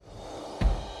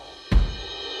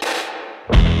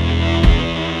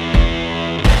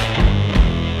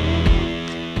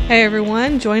Hey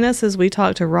everyone, join us as we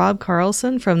talk to Rob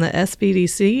Carlson from the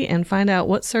SBDC and find out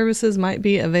what services might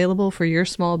be available for your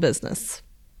small business.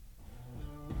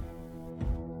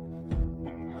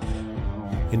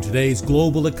 In today's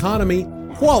global economy,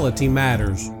 quality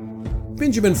matters.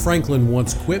 Benjamin Franklin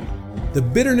once quipped, "The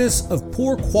bitterness of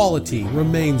poor quality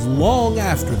remains long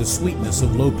after the sweetness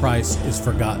of low price is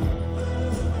forgotten."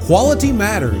 Quality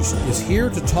Matters is here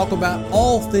to talk about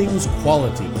all things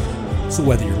quality. So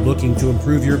whether you're looking to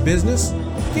improve your business,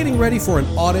 getting ready for an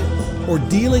audit, or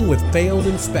dealing with failed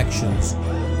inspections,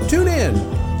 tune in,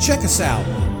 check us out,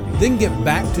 then get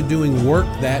back to doing work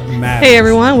that matters. Hey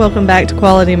everyone, welcome back to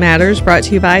Quality Matters, brought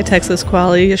to you by Texas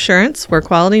Quality Assurance, where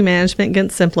quality management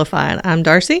gets simplified. I'm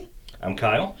Darcy. I'm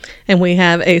Kyle. And we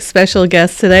have a special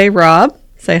guest today, Rob.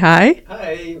 Say hi.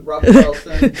 Hi, Rob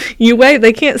Carlson. You wave.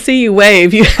 They can't see you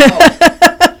wave.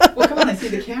 Well, come on, I see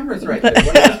the cameras right there.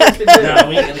 What am I supposed to do? No,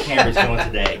 we got the cameras going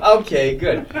today. Okay,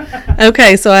 good.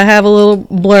 Okay, so I have a little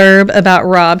blurb about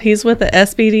Rob. He's with the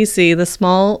SBDC, the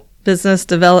Small Business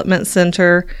Development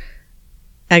Center,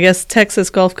 I guess Texas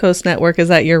Gulf Coast Network. Is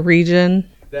that your region?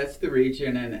 That's the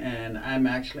region, and I'm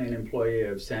actually an employee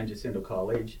of San Jacinto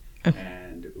College,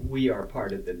 and we are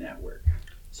part of the network.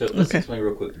 So let's explain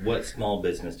real quick what Small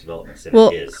Business Development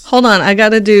Center is. Hold on. I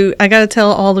gotta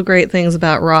tell all the great things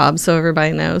about Rob so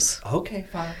everybody knows. Okay,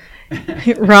 fine.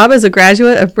 Rob is a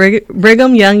graduate of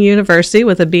Brigham Young University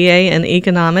with a BA in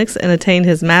economics and attained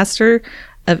his Master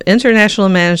of International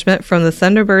Management from the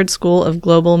Thunderbird School of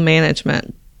Global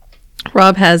Management.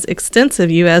 Rob has extensive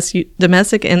U.S.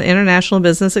 domestic and international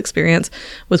business experience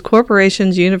with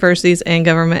corporations, universities, and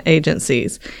government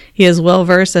agencies. He is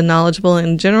well-versed and knowledgeable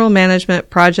in general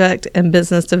management, project and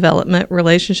business development,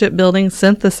 relationship building,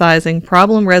 synthesizing,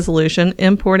 problem resolution,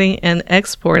 importing, and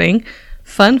exporting.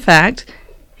 Fun fact,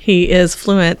 he is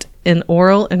fluent in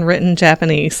oral and written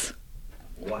Japanese.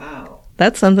 Wow.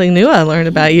 That's something new I learned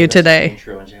about you today.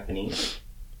 Intro in Japanese.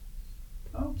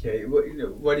 Okay,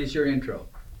 what is your intro?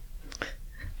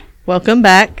 Welcome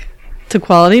back to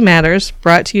Quality Matters,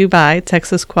 brought to you by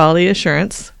Texas Quality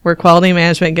Assurance, where quality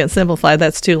management gets simplified.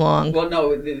 That's too long. Well, no,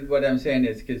 what I'm saying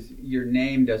is because your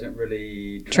name doesn't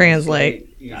really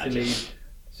Translate easily. Gotcha.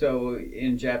 So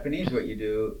in Japanese, what you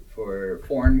do for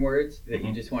foreign words that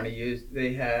you just want to use,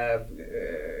 they have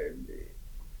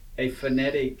a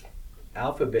phonetic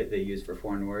alphabet they use for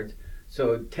foreign words.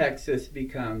 So Texas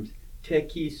becomes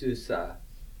Tekisusa.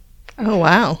 Oh,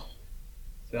 wow.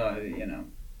 So, you know.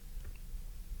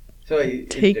 So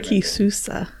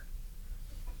Tekisusa.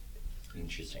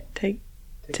 Interesting.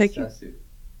 Tekisusa.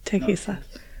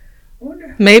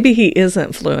 Maybe he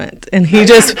isn't fluent, and he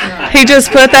just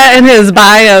put that in his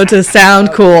bio to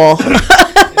sound cool. In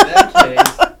that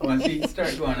case, once you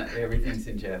start going, everything's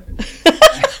in Japanese.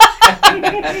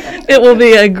 It will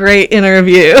be a great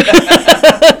interview.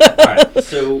 All right,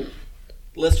 so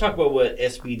let's talk about what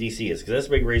SBDC is, because that's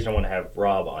a big reason I want to have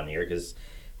Rob on here, because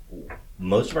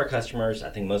most of our customers, I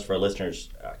think most of our listeners,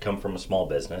 come from a small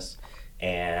business,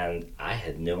 and I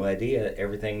had no idea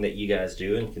everything that you guys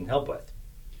do and can help with.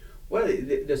 Well,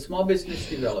 the Small Business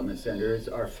Development Centers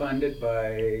are funded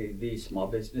by the Small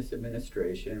Business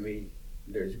Administration.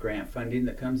 There's grant funding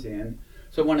that comes in.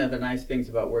 So one of the nice things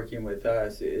about working with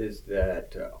us is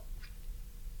that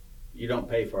you don't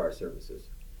pay for our services.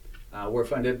 We're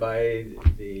funded by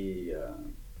the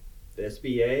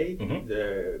SBA. Mm-hmm.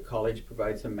 The college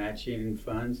provides some matching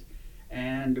funds,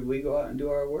 and we go out and do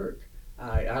our work.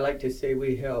 I like to say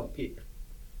we help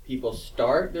people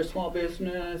start their small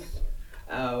business,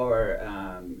 or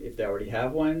if they already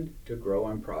have one, to grow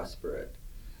and prosper it.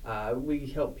 We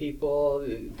help people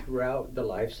throughout the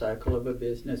life cycle of a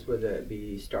business, whether it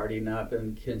be starting up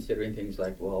and considering things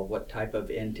like, well, what type of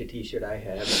entity should I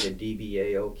have? Is a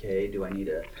DBA okay? Do I need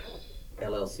a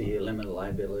LLC, a limited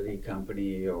liability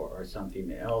company, or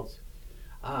something else?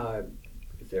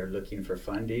 If they're looking for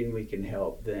funding, we can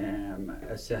help them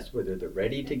assess whether they're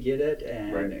ready to get it,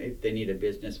 and if they need a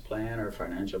business plan or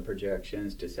financial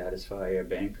projections to satisfy a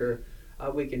banker,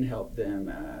 we can help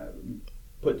them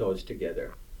put those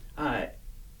together.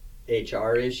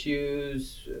 HR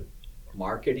issues,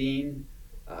 marketing,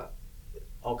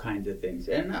 all kinds of things.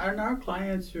 And our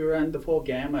clients run the full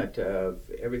gamut of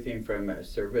everything from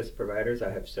service providers. I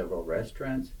have several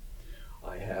restaurants.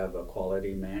 I have a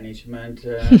quality management,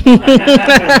 and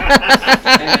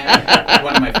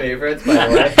one of my favorites, by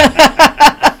the way.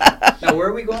 Now, where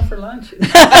are we going for lunch?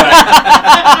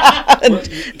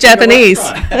 Japanese.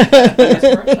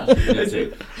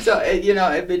 So,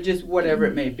 but just whatever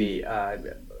it may be.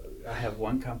 I have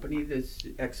one company that's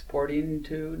exporting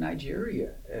to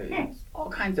Nigeria. It's all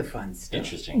kinds of fun stuff.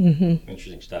 Interesting. Mm-hmm.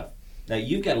 Interesting stuff. Now,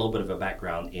 you've got a little bit of a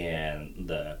background in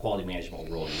the quality management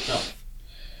world yourself.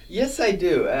 Yes, I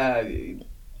do.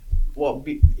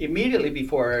 Immediately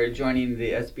before joining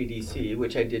the SBDC,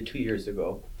 which I did 2 years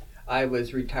ago, I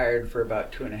was retired for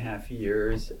about 2.5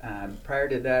 years. Prior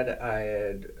to that, I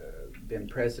had been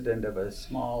president of a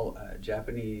small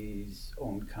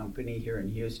Japanese-owned company here in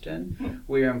Houston.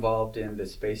 We are involved in the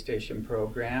space station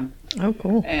program. Oh,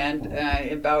 cool. And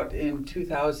in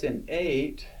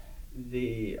 2008,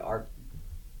 our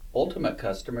ultimate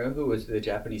customer, who was the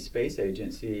Japanese Space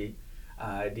Agency,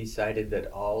 decided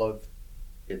that all of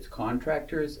its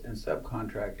contractors and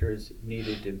subcontractors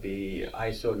needed to be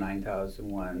ISO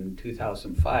 9001,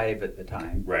 2005 at the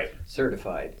time,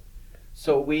 certified.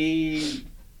 So we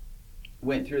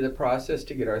went through the process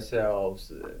to get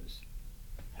ourselves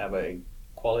have a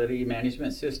quality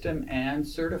management system and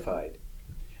certified.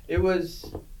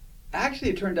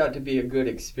 It turned out to be a good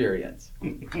experience.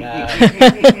 The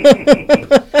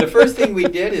first thing we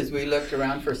did is we looked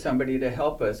around for somebody to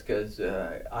help us, because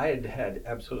I had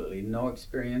absolutely no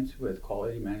experience with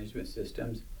quality management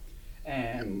systems,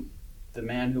 and the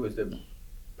man who was the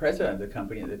president of the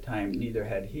company at the time, neither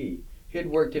had he. He had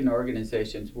worked in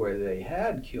organizations where they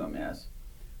had QMS,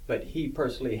 but he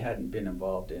personally hadn't been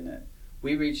involved in it.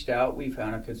 We reached out, we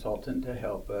found a consultant to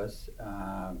help us.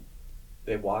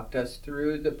 They walked us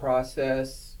through the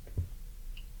process.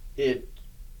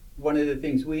 One of the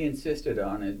things we insisted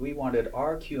on is we wanted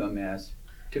our QMS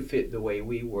to fit the way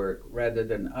we work, rather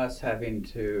than us having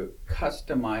to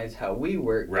customize how we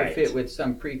work to fit with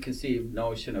some preconceived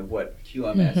notion of what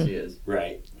QMS is.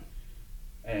 Right.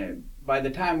 And by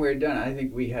the time we were done, I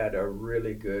think we had a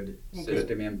really good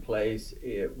system in place.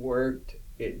 It worked.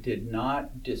 It did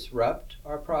not disrupt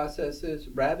our processes.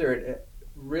 Rather, it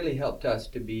really helped us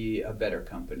to be a better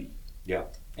company. Yeah,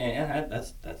 and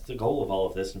that's the goal of all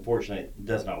of this. Unfortunately, it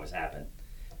doesn't always happen.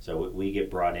 So we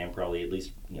get brought in probably at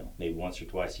least maybe once or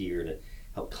twice a year to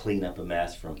help clean up a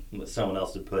mess from what someone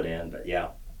else had put in. But yeah,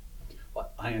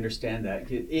 well, I understand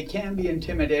that. It can be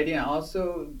intimidating.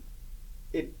 Also,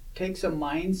 it takes a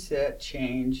mindset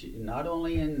change, not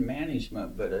only in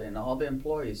management but in all the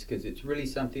employees, because it's really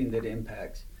something that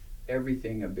impacts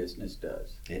everything a business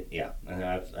does.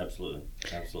 Absolutely.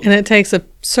 And it takes a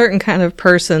certain kind of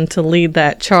person to lead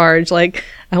that charge. Like,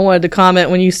 I wanted to comment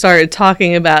when you started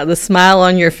talking about the smile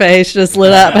on your face just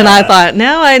lit up, and I thought,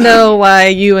 now I know why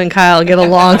you and Kyle get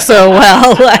along so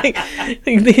well. Like,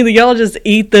 y'all just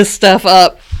eat this stuff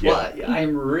up. Well,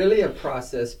 I'm really a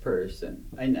process person,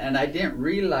 and I didn't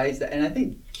realize that. And I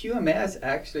think QMS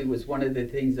actually was one of the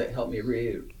things that helped me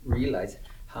realize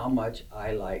how much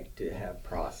I like to have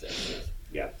processes.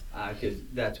 Yeah. Because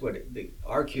that's what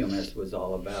our QMS was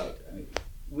all about.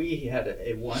 We had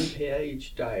a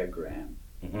one-page diagram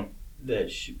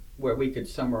where we could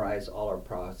summarize all our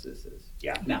processes.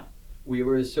 Yeah. Now, we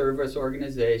were a service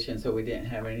organization, so we didn't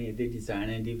have any of the design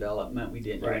and development. We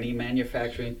didn't do any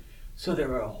manufacturing. So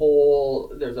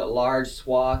there's a large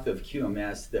swath of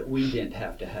QMS that we didn't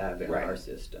have to have in our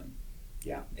system.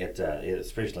 Yeah,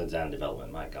 especially design and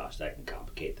development. My gosh, that can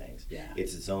complicate things. Yeah,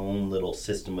 it's its own little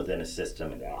system within a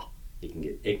system, and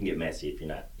it can get messy if you're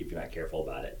not careful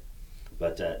about it.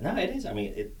 But no, it is. I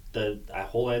mean, the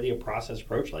whole idea of process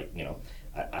approach. Like,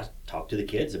 I talk to the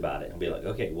kids about it and be like,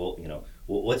 okay, well,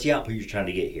 what's the output you're trying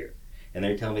to get here? And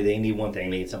they're telling me they need one thing,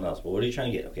 they need something else. Well, what are you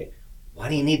trying to get? Okay, why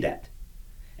do you need that?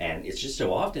 And it's just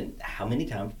so often how many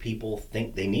times people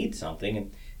think they need something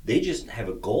and they just have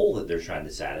a goal that they're trying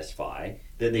to satisfy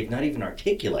that they've not even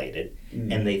articulated,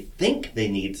 and they think they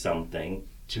need something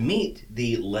to meet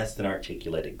the less than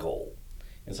articulated goal.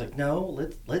 And it's like,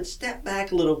 no, let's step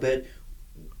back a little bit.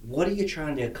 What are you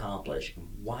trying to accomplish?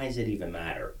 Why does it even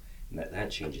matter? And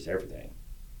that changes everything.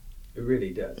 It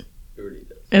really does. It really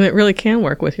does. And it really can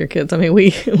work with your kids. I mean,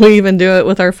 we even do it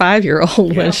with our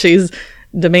 5-year-old when she's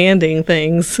demanding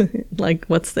things like,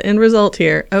 what's the end result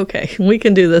here? Okay, we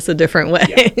can do this a different way.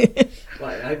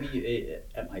 Well,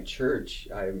 at my church,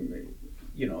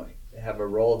 have a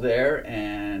role there,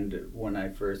 and when I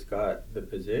first got the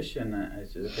position, I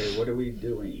said, okay, what are we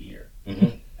doing here?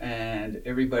 And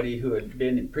everybody who had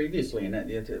been previously in it,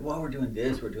 they said, well, we're doing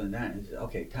this, we're doing that. And I said,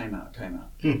 okay, time out.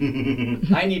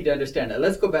 I need to understand that.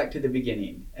 Let's go back to the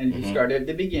beginning. And you start at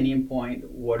the beginning point.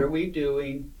 What are we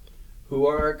doing? Who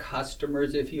are our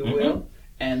customers, if you will?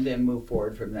 And then move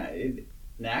forward from that. And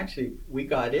actually, we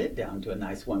got it down to a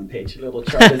nice one-page little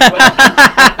chart as well.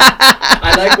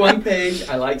 I like one page.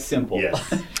 I like simple.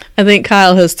 I think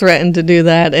Kyle has threatened to do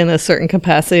that in a certain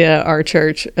capacity at our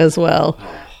church as well.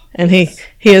 And he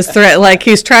has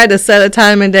he's tried to set a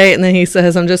time and date, and then he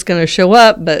says, I'm just going to show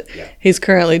up, but he's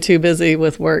currently too busy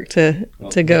with work to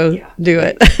go do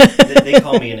it. They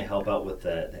call me in to help out with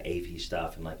the AV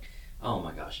stuff, and like, oh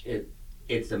my gosh,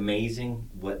 it's amazing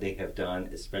what they have done,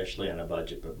 especially on a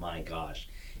budget, but my gosh,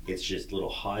 it's just little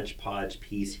hodgepodge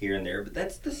piece here and there. But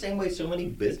that's the same way so many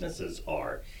businesses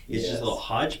are. It's just little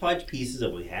hodgepodge pieces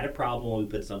of, we had a problem, we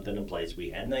put something in place,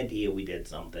 we had an idea, we did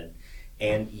something.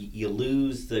 And you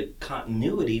lose the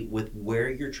continuity with where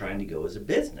you're trying to go as a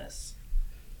business.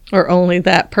 Or only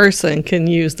that person can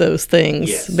use those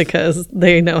things because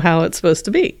they know how it's supposed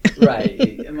to be.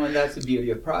 Right. Well, that's the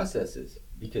beauty of processes,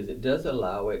 because it does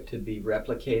allow it to be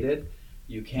replicated.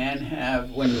 You can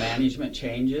have, when management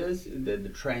changes, the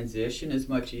transition is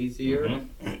much easier.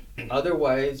 Mm-hmm.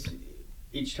 Otherwise,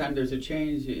 each time there's a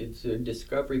change, it's a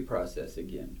discovery process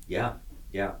again. Yeah.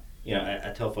 You know, I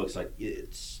tell folks, like,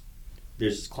 there's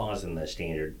this clause in the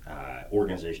standard,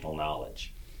 organizational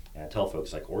knowledge. And I tell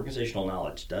folks, like, organizational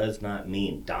knowledge does not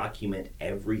mean document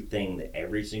everything that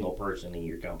every single person in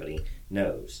your company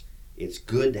knows. It's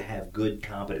good to have good,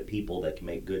 competent people that can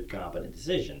make good, competent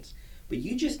decisions. But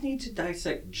you just need to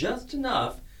dissect just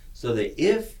enough so that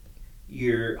if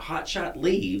your hotshot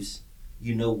leaves,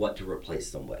 you know what to replace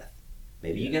them with.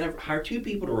 Maybe you got to hire 2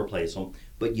 people to replace them,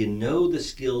 but you know the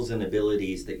skills and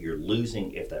abilities that you're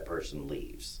losing if that person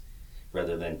leaves,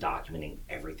 rather than documenting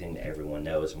everything that everyone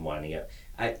knows and winding up.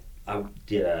 I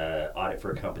did an audit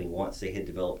for a company once. They had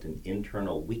developed an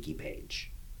internal wiki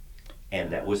page.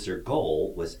 And that was their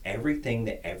goal, was everything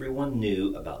that everyone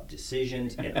knew about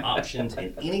decisions and options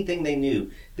and anything they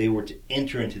knew, they were to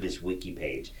enter into this wiki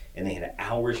page. And they had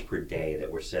hours per day that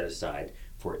were set aside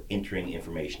for entering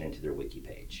information into their wiki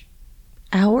page.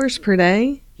 Hours per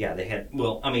day? Yeah, they had,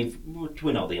 well, I mean,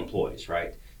 between all the employees,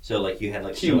 right? So, like, you had,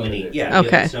 like, so many, you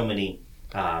had so many,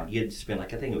 you had to spend,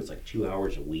 like, I think it was, like, 2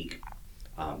 hours a week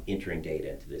entering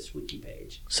data into this wiki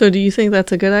page. So do you think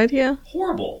that's a good idea?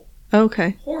 Horrible.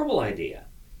 Okay. Horrible idea.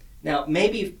 Now,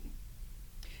 maybe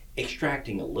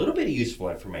extracting a little bit of useful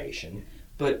information,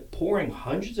 but pouring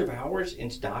hundreds of hours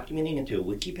into documenting into a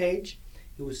wiki page,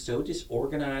 it was so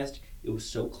disorganized, it was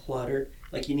so cluttered,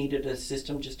 like you needed a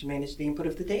system just to manage the input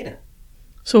of the data.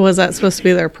 So was that supposed to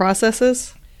be their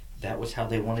processes? That was how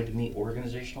they wanted to meet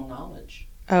organizational knowledge.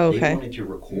 Oh, okay. They wanted to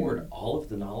record all of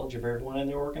the knowledge of everyone in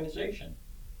their organization.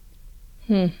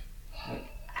 I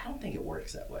don't think it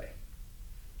works that way.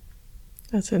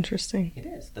 That's interesting. It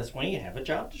is. That's why you have a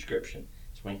job description.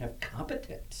 That's why you have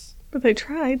competence. But they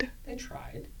tried. They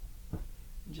tried.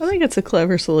 I think it's a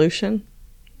clever solution.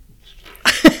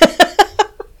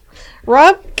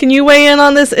 Rob, can you weigh in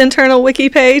on this internal wiki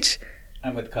page?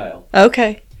 I'm with Kyle.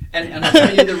 Okay. And I'll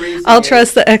tell you the reason. I'll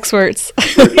trust the experts.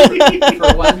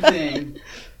 For one thing,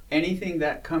 anything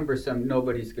that cumbersome,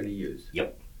 nobody's going to use.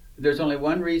 Yep. There's only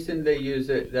one reason they use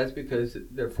it. That's because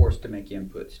they're forced to make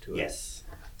inputs to it. Yes.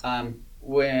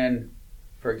 When,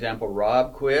 for example,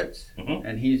 Rob quits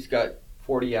and he's got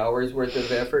 40 hours worth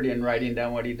of effort in writing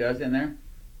down what he does in there,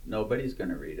 nobody's going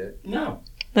to read it. No.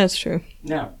 That's true.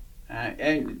 No.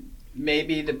 And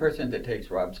maybe the person that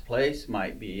takes Rob's place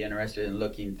might be interested in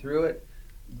looking through it,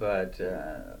 but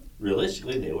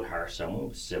realistically, they would hire someone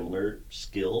with similar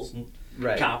skills and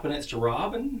competence to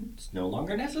Rob, and it's no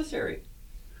longer necessary.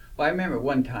 Well, I remember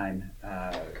one time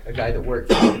a guy that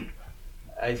worked for me,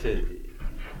 I said,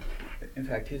 in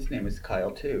fact, his name is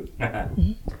Kyle too.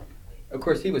 Of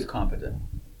course, he was competent.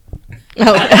 Oh.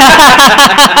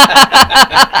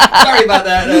 Sorry about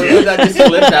that. That just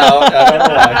slipped out. I don't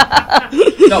know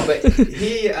why. No, but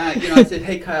he, I said,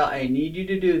 hey, Kyle, I need you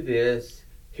to do this.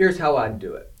 Here's how I'd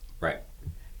do it. Right.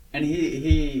 And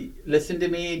he listened to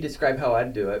me, describe how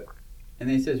I'd do it. And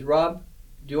then he says, Rob,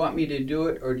 do you want me to do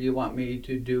it or do you want me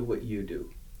to do what you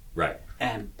do? Right.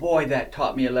 And boy, that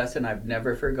taught me a lesson I've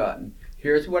never forgotten.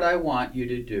 Here's what I want you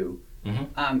to do.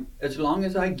 As long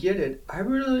as I get it, I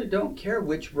really don't care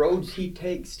which roads he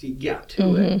takes to get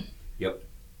to it. Yep.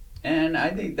 And I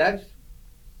think that's,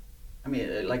 I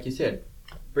mean, like you said,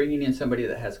 bringing in somebody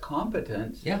that has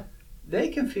competence, they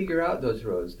can figure out those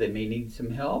roads. They may need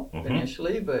some help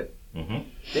initially, but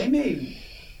they may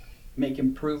make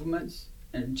improvements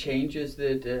and changes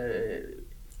that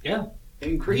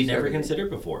increase. You never considered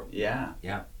before. Yeah.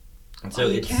 And so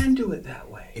you can do it that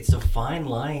way. It's a fine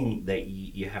line that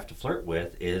you have to flirt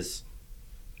with. Is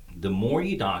the more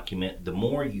you document, the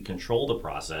more you control the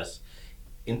process.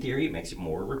 In theory, it makes it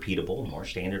more repeatable, more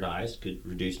standardized, could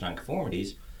reduce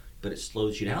nonconformities, but it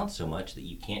slows you down so much that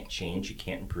you can't change, you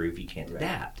can't improve, you can't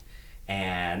adapt.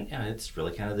 And it's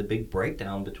really kind of the big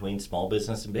breakdown between small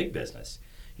business and big business.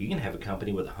 You can have a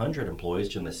company with 100 employees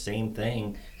doing the same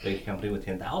thing that a company with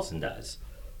 10,000 does.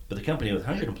 But the company with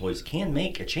 100 employees can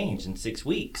make a change in 6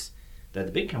 weeks that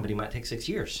the big company might take 6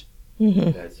 years.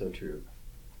 Mm-hmm. That's so true.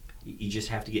 You just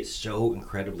have to get so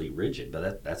incredibly rigid.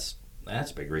 But that's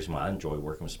a big reason why I enjoy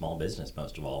working with small business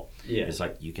most of all. Yeah. It's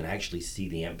like you can actually see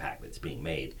the impact that's being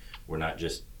made. We're not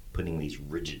just putting these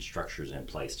rigid structures in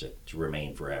place to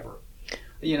remain forever.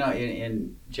 You know,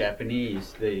 in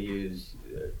Japanese, they use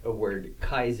a word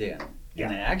kaizen. Yeah.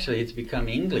 And actually, it's become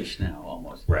English now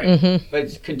almost. Right. Mm-hmm. But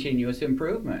it's continuous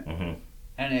improvement. Mm-hmm.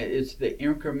 And it's the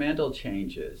incremental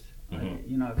changes. Mm-hmm.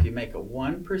 You know, if you make a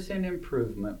 1%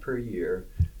 improvement per year,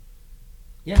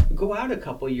 Yeah. go out a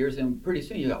couple of years and pretty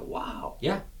soon you go, wow.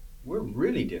 Yeah. We're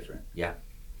really different. Yeah.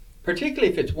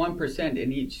 Particularly if it's 1%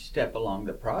 in each step along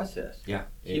the process. Yeah.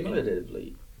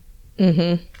 Cumulatively,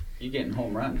 Mm-hmm. you're getting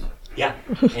home runs. Yeah.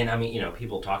 And I mean,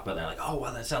 people talk about that like, oh,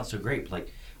 wow, that sounds so great. But,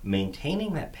 like,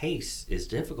 maintaining that pace is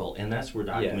difficult. And that's where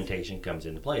documentation comes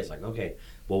into play. It's like, okay,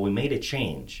 well, we made a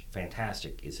change.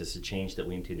 Fantastic. Is this a change that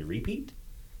we intend to repeat?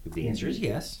 If the answer is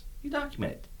yes, you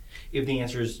document it. If the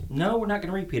answer is no, we're not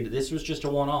going to repeat it. This was just a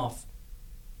one-off.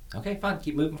 Okay, fine.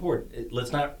 Keep moving forward.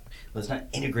 Let's not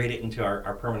integrate it into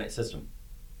our permanent system.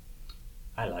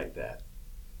 I like that.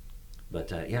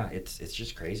 But yeah, it's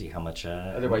just crazy how much.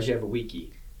 Otherwise, you have a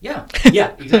wiki. Yeah,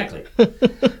 exactly.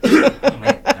 Oh,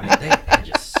 man, I mean, they had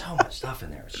just so much stuff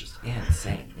in there. It's just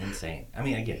insane. I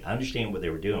mean, again, I understand what they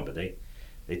were doing, but they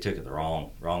took it the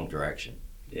wrong direction.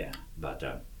 Yeah. But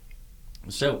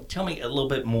so tell me a little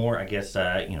bit more, I guess,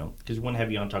 because we want to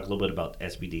have you on talk a little bit about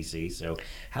SBDC. So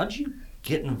how did you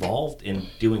get involved in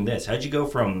doing this? How did you go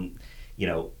from,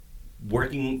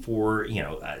 working for,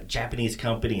 a Japanese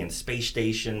company and space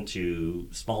station to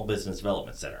Small Business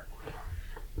Development Center?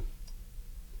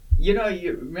 You know,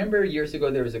 you remember years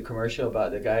ago there was a commercial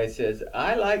about the guy that says,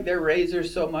 I like their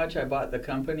razors so much I bought the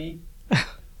company.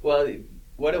 Well,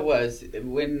 what it was,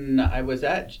 when I was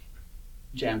at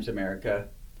Jams America,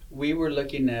 we were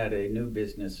looking at a new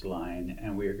business line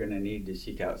and we were going to need to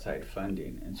seek outside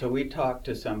funding. And so we talked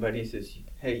to somebody who says,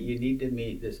 hey, you need to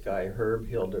meet this guy, Herb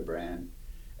Hildebrand,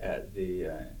 at the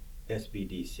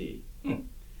SBDC.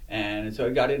 And so I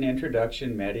got an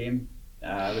introduction, met him.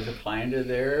 I was a client of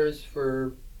theirs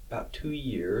for about 2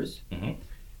 years.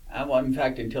 Mm-hmm. Well, in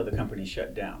fact, until the company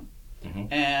shut down.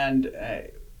 Mm-hmm. And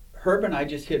Herb and I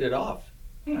just hit it off.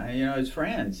 As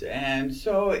friends. And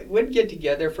so we'd get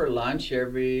together for lunch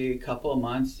every couple of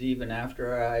months, even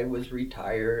after I was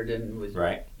retired and was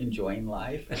enjoying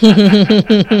life.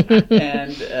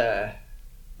 And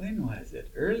when was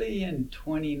it? Early in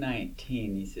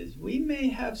 2019, he says, we may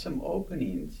have some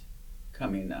openings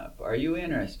coming up. Are you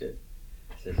interested?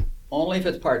 I said, only if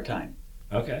it's part-time.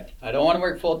 Okay. I don't want to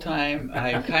work full-time.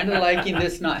 I'm kind of liking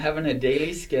this not having a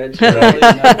daily schedule.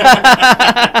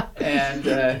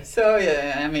 And so,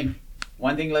 yeah, I mean,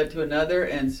 one thing led to another.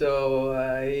 And so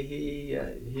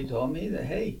he told me that,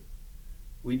 hey,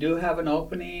 we do have an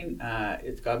opening.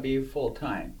 It's got to be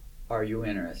full-time. Are you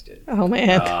interested? Oh,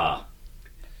 man.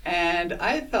 And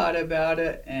I thought about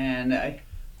it, and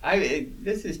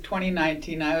this is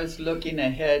 2019. I was looking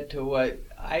ahead to what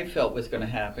I felt was going to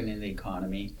happen in the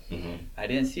economy. Mm-hmm. I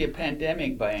didn't see a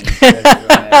pandemic by any stretch of the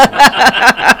imagination.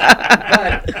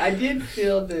 But I did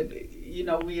feel that,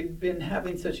 we had been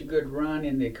having such a good run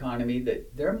in the economy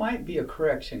that there might be a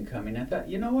correction coming. I thought,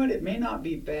 you know what, it may not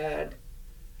be bad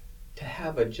to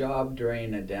have a job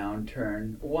during a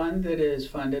downturn, one that is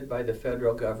funded by the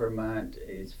federal government,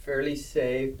 is fairly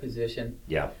safe position.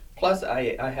 Yeah. Plus,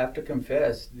 I have to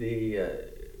confess, the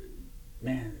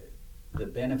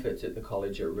benefits at the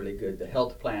college are really good. The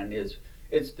health plan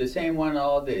it's the same one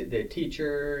all the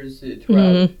teachers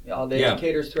throughout, all the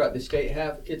educators throughout the state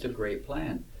have. It's a great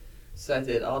plan. So I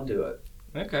said, I'll do it.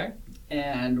 Okay.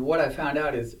 And what I found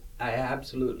out is I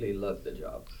absolutely love the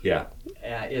job. Yeah.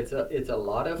 It's a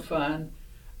lot of fun.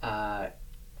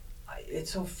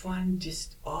 It's so fun,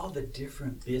 just all the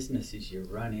different businesses you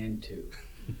run into.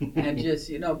 And just,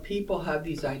 people have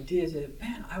these ideas that,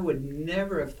 man, I would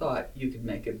never have thought you could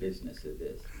make a business of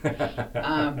this.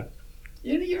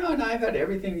 And I've had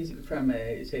everything from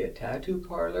a tattoo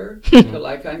parlor to,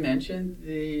 like I mentioned,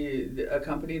 a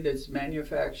company that's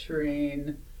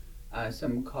manufacturing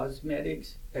some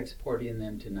cosmetics, exporting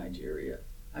them to Nigeria.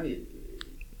 I mean,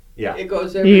 it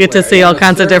goes everywhere. You get to see all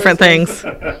kinds of different things.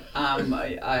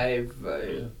 I've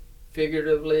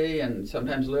figuratively and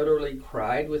sometimes literally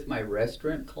cried with my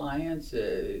restaurant clients,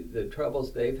 the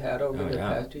troubles they've had over the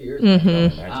past 2 years.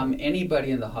 Mm-hmm.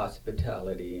 Anybody in the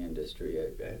hospitality industry,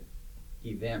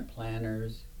 event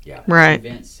planners, right,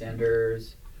 event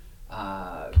centers,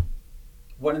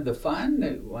 one of the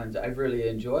fun ones I've really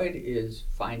enjoyed is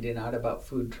finding out about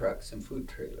food trucks and food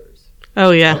trailers.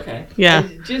 Oh yeah. Okay. Yeah.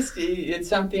 It's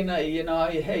something you know.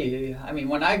 Hey, I mean,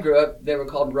 when I grew up, they were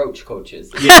called roach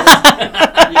coaches.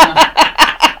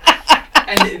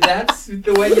 And that's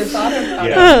the way you thought about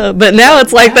it. But now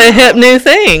it's like the hip new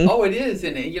thing. Oh, it is,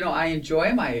 and I enjoy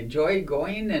them. I enjoy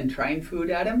going and trying food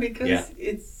at them because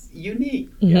it's unique.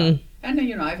 Mm-hmm.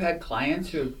 And I've had clients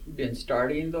who've been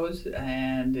starting those,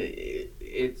 and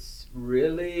it's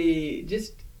really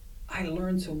just I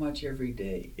learn so much every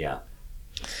day. Yeah.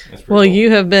 Well, you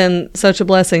have been such a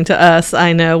blessing to us.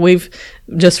 I know we've,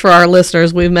 just for our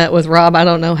listeners, we've met with Rob I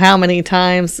don't know how many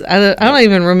times. I don't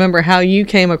even remember how you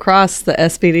came across the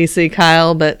SBDC,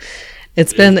 Kyle, but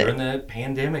it's been during the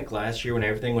pandemic last year when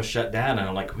everything was shut down, and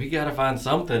I'm like, we got to find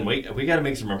something. We got to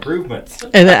make some improvements.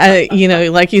 And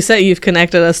like you said, you've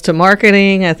connected us to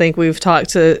marketing. I think we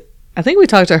talked to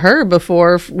her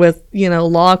before with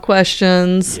law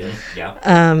questions.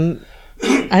 Yeah.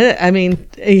 I mean,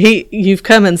 you've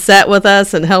come and sat with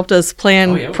us and helped us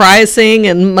plan pricing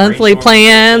and monthly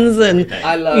plans, and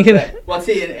I love that. Well,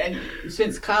 see, and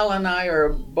since Kyle and I are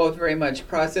both very much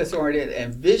process oriented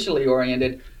and visually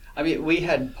oriented, I mean, we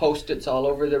had Post-its all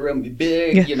over the room,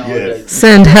 big,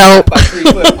 send help. By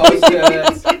 3-foot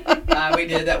Post-its. We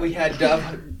did that. We had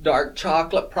dark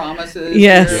chocolate promises.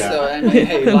 Yes. Here, so I mean,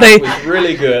 hey, life was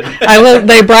really good.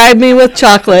 They bribed me with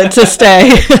chocolate to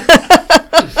stay.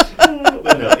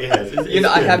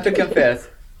 I have to confess,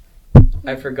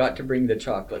 I forgot to bring the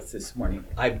chocolates this morning.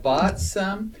 I bought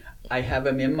some. I have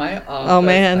them in my office. Oh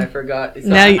man! I forgot. So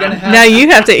now you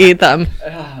have to eat them.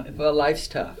 Well, life's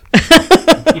tough. The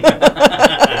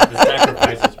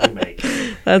sacrifices we make.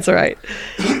 That's right.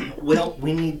 Well,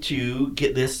 we need to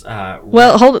get this.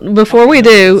 Well, hold before we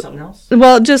do. Something else?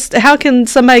 Well, just how can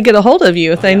somebody get a hold of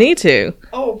you if they need to?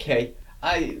 Okay,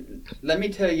 let me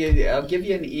tell you. I'll give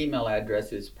you an email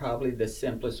address. It's probably the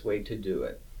simplest way to do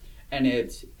it, and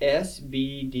it's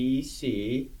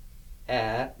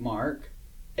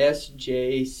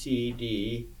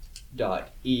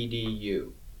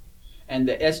sbdc@sjcd.edu, and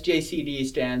the SJCD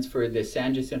stands for the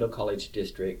San Jacinto College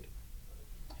District.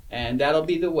 And that'll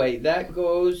be the way that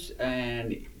goes.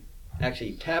 And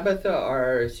actually, Tabitha,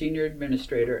 our senior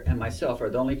administrator, and myself are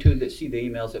the only two that see the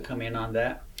emails that come in on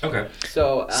that. Okay.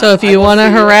 So if you want to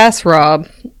harass Rob,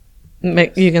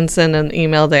 you can send an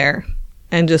email there.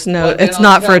 And just know it's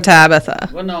not for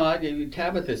Tabitha. Well, no,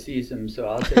 Tabitha sees them, so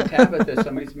I'll say, Tabitha,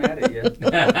 somebody's mad at you.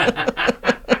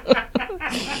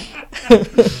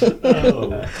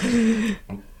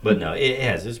 But no, it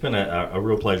has. It's been a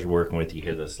real pleasure working with you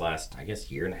here this last, I guess,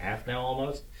 year and a half now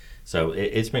almost. So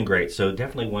it's been great. So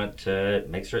definitely want to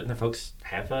make certain that folks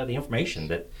have the information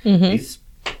that these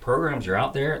programs are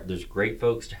out there. There's great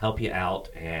folks to help you out.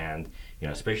 And,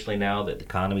 especially now that the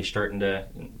economy's starting to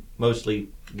mostly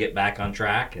get back on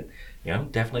track. And,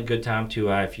 definitely a good time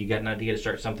to, if you got an idea to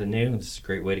start something new, it's a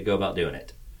great way to go about doing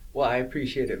it. Well, I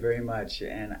appreciate it very much,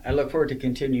 and I look forward to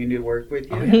continuing to work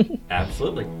with you. Oh, yeah.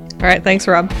 Absolutely. All right, thanks,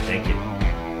 Rob. Thank you.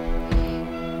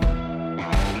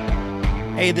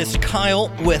 Hey, this is Kyle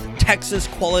with Texas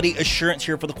Quality Assurance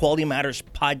here for the Quality Matters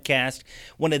podcast.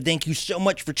 Want to thank you so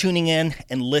much for tuning in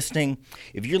and listening.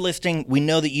 If you're listening, we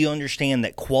know that you understand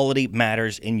that quality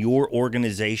matters in your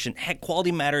organization. Heck,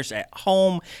 quality matters at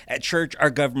home, at church,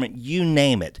 our government, you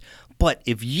name it. But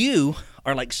if you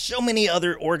are like so many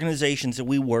other organizations that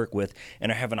we work with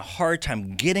and are having a hard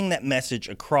time getting that message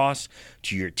across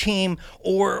to your team,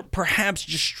 or perhaps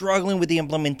just struggling with the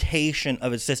implementation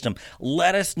of a system,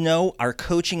 let us know. Our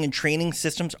coaching and training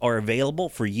systems are available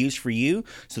for use for you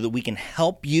so that we can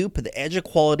help you put the edge of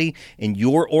quality in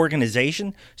your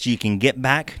organization so you can get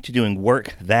back to doing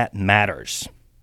work that matters.